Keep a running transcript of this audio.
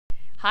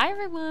Hi,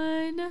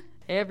 everyone.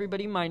 Hey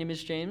everybody, my name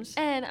is James.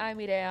 And I'm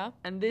Mireya.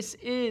 And this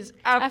is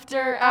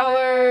After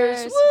Hours.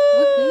 Hours.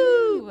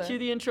 Woo! Woohoo! Cue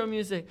the intro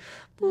music.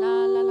 La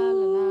la la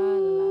la la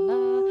la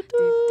la.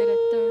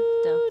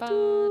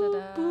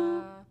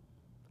 Do-da-da-da-da-ba-da-da.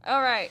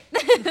 All right.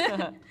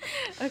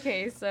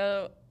 Okay,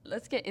 so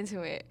let's get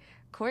into it.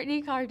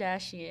 Kourtney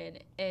Kardashian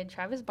and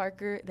Travis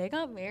Barker, they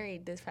got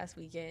married this past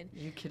weekend. Are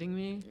you kidding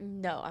me?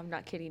 No, I'm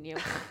not kidding you.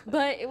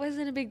 But it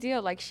wasn't a big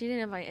deal. Like, she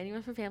didn't invite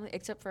anyone from family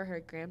except for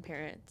her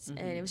grandparents. And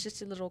it was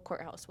just a little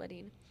courthouse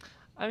wedding.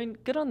 I mean,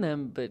 good on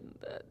them, but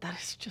that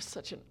is just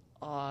such an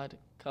odd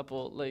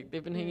couple. Like,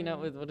 they've been hanging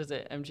out with, what is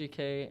it,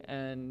 MGK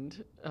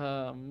and,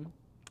 Oh,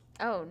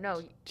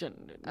 no.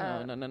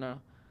 No.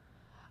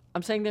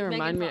 I'm saying they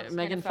remind me of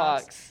Megan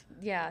Fox.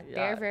 Yeah,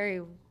 they're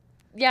very...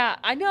 Yeah,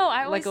 I know.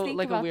 I always think about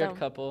them. Like a weird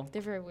couple.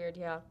 They're very weird,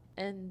 yeah.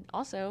 And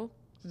also,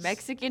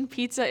 Mexican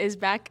pizza is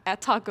back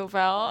at Taco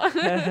Bell.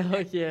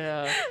 Hell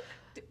yeah.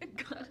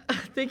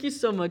 Thank you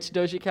so much,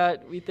 Doja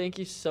Cat. We thank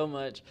you so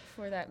much.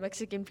 For that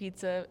Mexican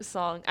pizza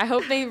song. I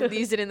hope they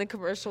used it in the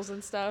commercials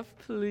and stuff.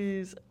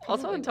 Please.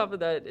 Also, on top of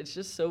that, it's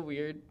just so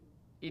weird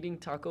eating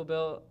Taco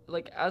Bell,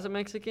 like, as a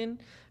Mexican,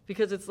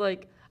 because it's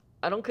like,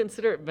 I don't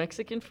consider it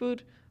Mexican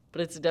food,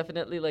 but it's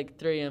definitely, like,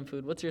 3 a.m.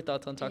 food. What's your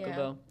thoughts on Taco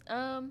Bell?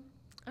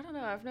 I don't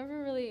know. I've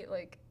never really,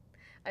 like,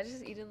 I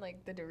just eaten,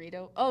 like, the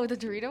Dorito. Oh, the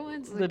Dorito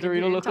ones? The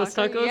Dorito Locos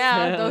Tacos?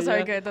 Yeah, those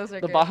are good. Those are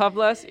good. The Baja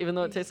Blast, even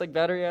though it tastes like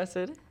battery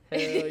acid. Hell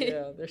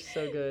yeah, they're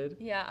so good.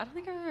 Yeah, I don't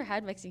think I've ever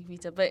had Mexican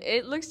pizza, but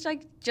it looks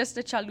like just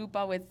a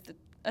chalupa with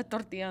a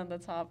tortilla on the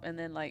top and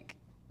then, like,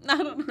 I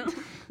don't know.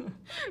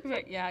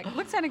 But yeah, it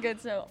looks kind of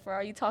good. So for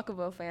all you Taco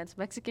Bell fans,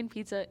 Mexican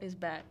pizza is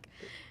back.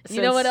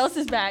 You know what else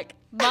is back?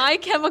 My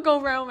Chemical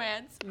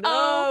Romance. No.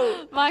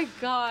 Oh my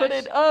gosh. Put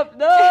it up.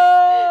 No.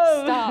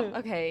 Stop.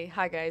 Okay.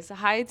 Hi guys.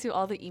 Hi to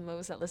all the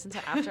emos that listen to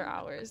After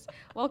Hours.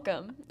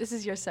 Welcome. This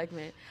is your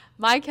segment.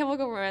 My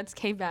Chemical Romance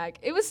came back.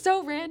 It was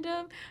so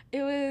random.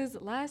 It was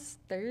last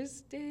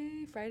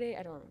Friday.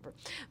 I don't remember.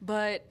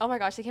 But oh my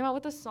gosh, they came out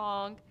with a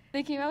song.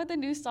 They came out with a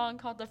new song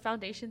called The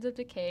Foundations of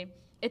Decay.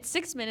 It's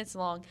 6 minutes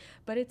long,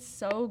 but it's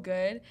so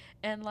good.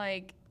 And,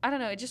 like, I don't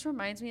know. It just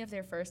reminds me of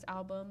their first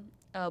album,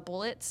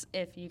 Bullets,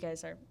 if you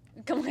guys are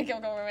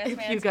Chemical Romance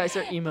fans. If you guys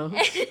are emo.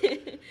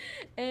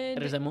 And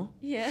 ¿Eres emo?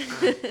 Yeah.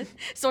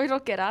 Soy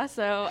rockera.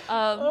 So,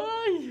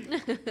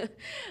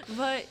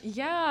 but,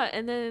 yeah.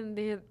 And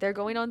then they're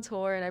going on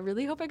tour, and I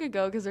really hope I could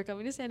go because they're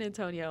coming to San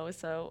Antonio.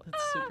 So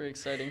that's super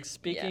exciting.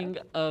 Speaking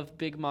of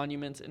big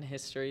monuments in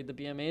history, the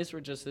BMAs were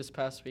just this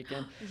past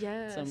weekend.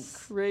 Yes. Some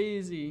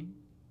crazy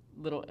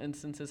little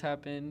instances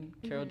happen.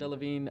 Cara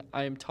Delevingne,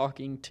 I am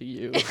talking to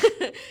you.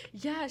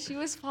 Yeah, she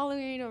was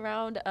following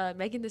around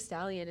Megan Thee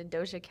Stallion and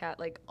Doja Cat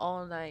like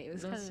all night. It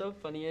was so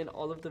funny in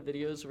all of the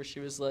videos where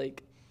she was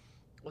like,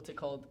 what's it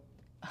called?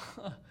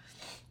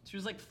 She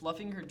was like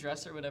fluffing her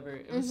dress or whatever.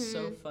 It was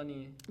so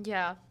funny.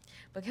 Yeah.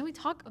 But can we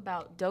talk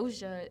about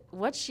Doja?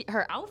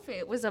 Her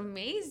outfit was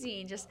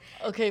amazing. Just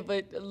okay,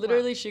 but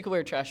literally she could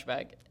wear a trash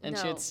bag and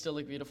she'd still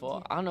look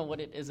beautiful. I don't know what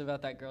it is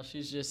about that girl.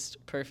 She's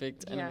just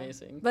perfect and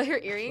amazing. But her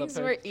earrings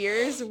were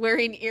ears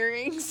wearing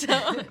earrings. So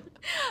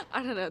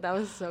I don't know. That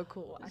was so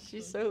cool. Actually.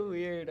 She's so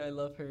weird. I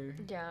love her.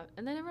 Yeah.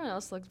 And then everyone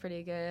else looked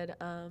pretty good.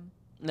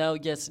 No,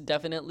 yes,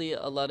 definitely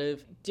a lot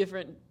of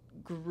different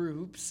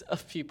groups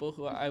of people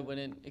who I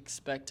wouldn't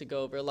expect to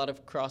go over, a lot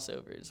of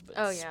crossovers.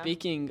 But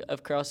speaking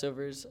of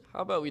crossovers, how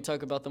about we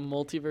talk about the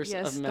multiverse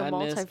of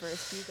madness? Yes, the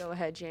multiverse. You go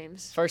ahead,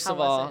 James. First of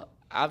all,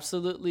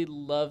 absolutely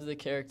love the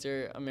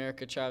character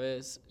America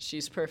Chavez.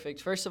 She's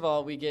perfect. First of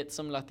all, we get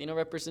some Latino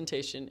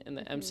representation in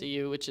the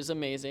MCU, which is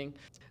amazing.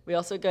 We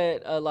also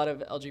get a lot of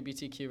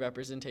LGBTQ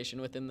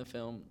representation within the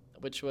film,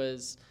 which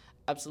was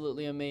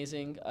absolutely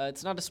amazing.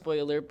 It's not a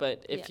spoiler,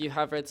 but if you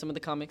have read some of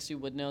the comics, you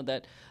would know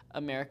that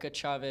America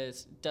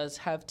Chavez does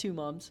have 2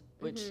 moms,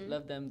 which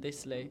love them, they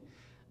slay.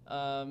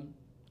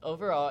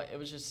 Overall, it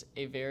was just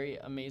a very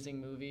amazing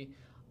movie.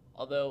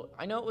 Although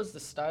I know it was the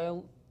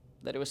style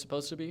that it was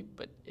supposed to be,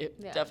 but it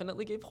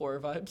definitely gave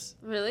horror vibes.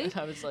 Really? And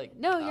I was like,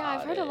 no, yeah,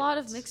 I've heard a lot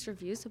of mixed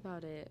reviews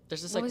about it.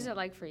 What was it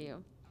like for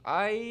you?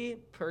 I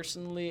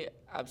personally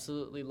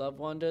absolutely love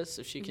Wanda,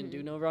 so she can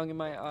do no wrong in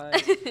my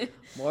eyes.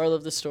 Moral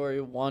of the story,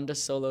 Wanda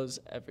solos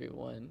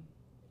everyone.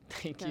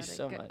 Thank you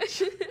so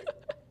much.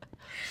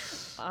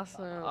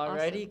 Awesome.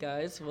 Alrighty,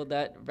 guys. Well,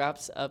 that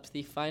wraps up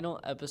the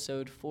final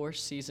episode for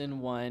season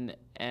 1.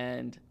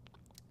 And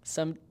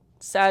some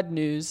sad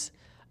news.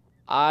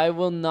 I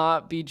will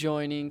not be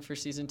joining for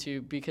season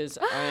 2 because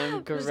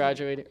I'm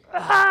graduating.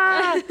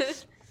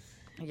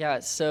 Yeah,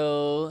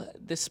 so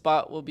this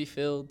spot will be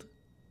filled.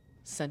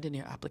 Send in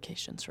your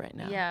applications right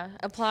now. Yeah,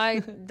 apply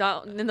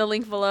down in the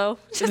link below.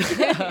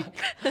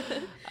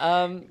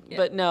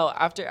 But no,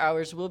 After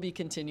Hours will be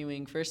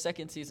continuing for a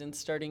second season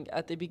starting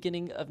at the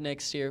beginning of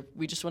next year.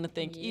 We just want to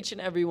thank each and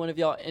every one of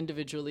y'all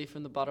individually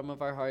from the bottom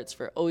of our hearts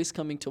for always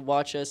coming to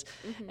watch us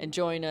and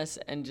join us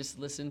and just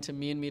listen to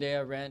me and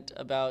Mireya rant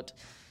about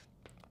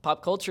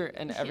pop culture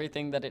and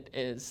everything that it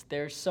is.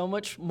 There's so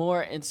much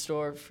more in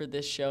store for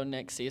this show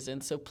next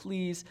season. So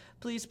please,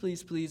 please,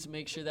 please, please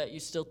make sure that you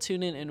still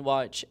tune in and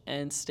watch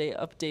and stay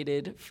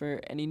updated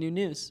for any new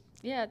news.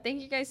 Yeah,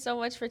 thank you guys so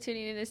much for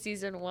tuning in to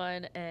season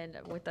 1 and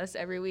with us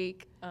every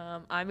week.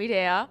 I'm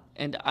Mireya.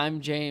 And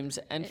I'm James.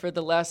 And for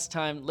the last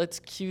time, let's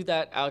cue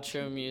that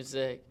outro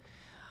music.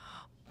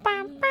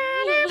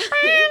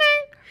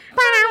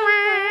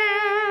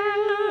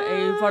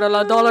 Hey, part of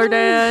la dollar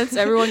dance.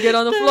 Everyone get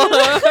on the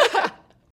floor.